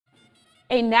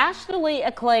A nationally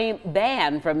acclaimed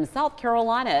band from South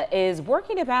Carolina is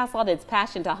working to pass on its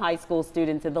passion to high school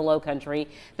students in the Lowcountry.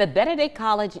 The Benedict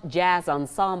College Jazz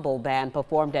Ensemble Band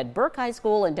performed at Burke High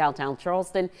School in downtown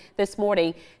Charleston this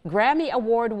morning. Grammy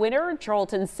Award winner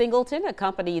Charlton Singleton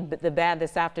accompanied the band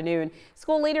this afternoon.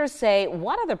 School leaders say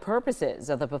one of the purposes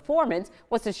of the performance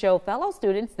was to show fellow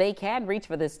students they can reach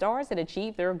for the stars and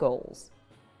achieve their goals.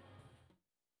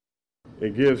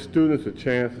 It gives students a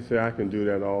chance to say, I can do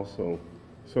that also.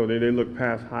 So they look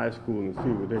past high school and see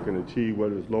what they can achieve,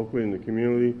 whether it's locally in the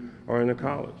community or in the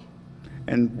college.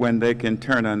 And when they can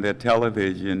turn on their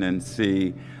television and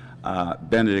see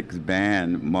Benedict's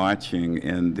band marching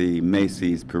in the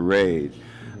Macy's parade,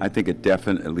 I think it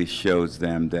definitely shows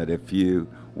them that if you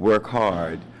work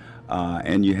hard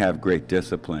and you have great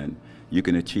discipline, you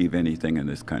can achieve anything in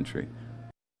this country.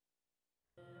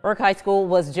 Burke High School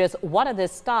was just one of the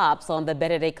stops on the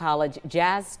Benedict College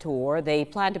Jazz Tour. They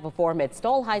plan to perform at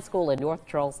Stoll High School in North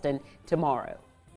Charleston tomorrow.